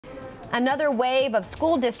Another wave of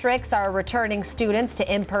school districts are returning students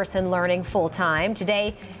to in-person learning full-time.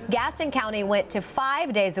 Today, Gaston County went to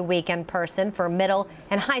 5 days a week in person for middle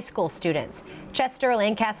and high school students. Chester,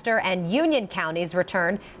 Lancaster, and Union counties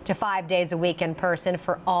returned to 5 days a week in person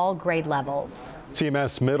for all grade levels.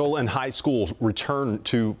 CMS middle and high school return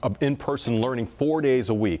to in-person learning 4 days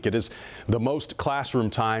a week. It is the most classroom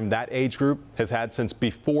time that age group has had since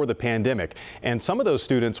before the pandemic. And some of those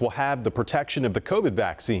students will have the protection of the COVID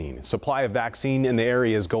vaccine. Supply of vaccine in the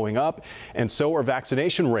area is going up, and so are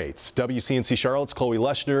vaccination rates. WCNC Charlotte's Chloe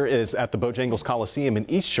Leshner is at the Bojangles Coliseum in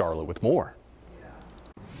East Charlotte with more.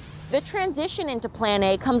 The transition into Plan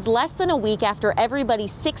A comes less than a week after everybody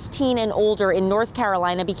 16 and older in North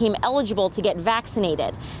Carolina became eligible to get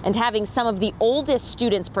vaccinated. And having some of the oldest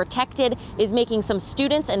students protected is making some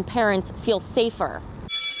students and parents feel safer.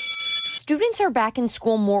 Students are back in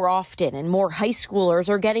school more often, and more high schoolers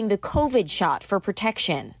are getting the COVID shot for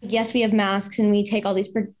protection. Yes, we have masks and we take all these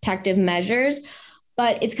protective measures,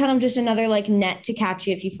 but it's kind of just another net to catch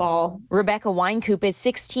you if you fall. Rebecca Winecoop is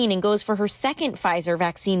 16 and goes for her second Pfizer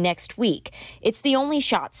vaccine next week. It's the only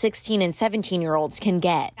shot 16 and 17-year-olds can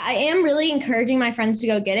get. I am really encouraging my friends to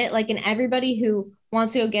go get it. And everybody who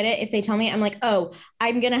wants to go get it, if they tell me, I'm like, oh,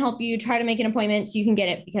 I'm going to help you try to make an appointment so you can get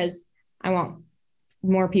it because I want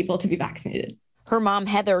more people to be vaccinated. Her mom,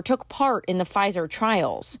 Heather, took part in the Pfizer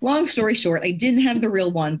trials. Long story short, I didn't have the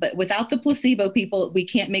real one, but without the placebo people, we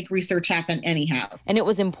can't make research happen anyhow. And it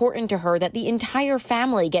was important to her that the entire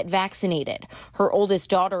family get vaccinated. Her oldest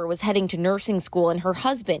daughter was heading to nursing school, and her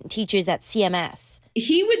husband teaches at CMS.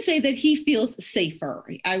 He would say that he feels safer.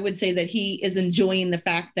 I would say that he is enjoying the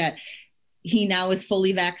fact that he now is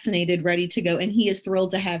fully vaccinated, ready to go, and he is thrilled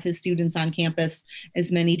to have his students on campus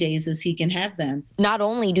as many days as he can have them. Not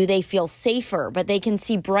only do they feel safer, but they can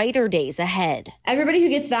see brighter days ahead. Everybody who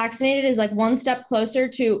gets vaccinated is one step closer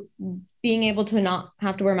to being able to not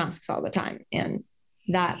have to wear masks all the time, and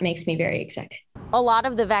that makes me very excited. A lot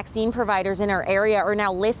of the vaccine providers in our area are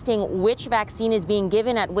now listing which vaccine is being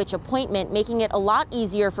given at which appointment, making it a lot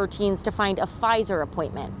easier for teens to find a Pfizer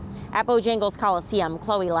appointment. At Bojangles Coliseum,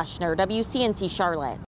 Chloe Leshner, WCNC Charlotte.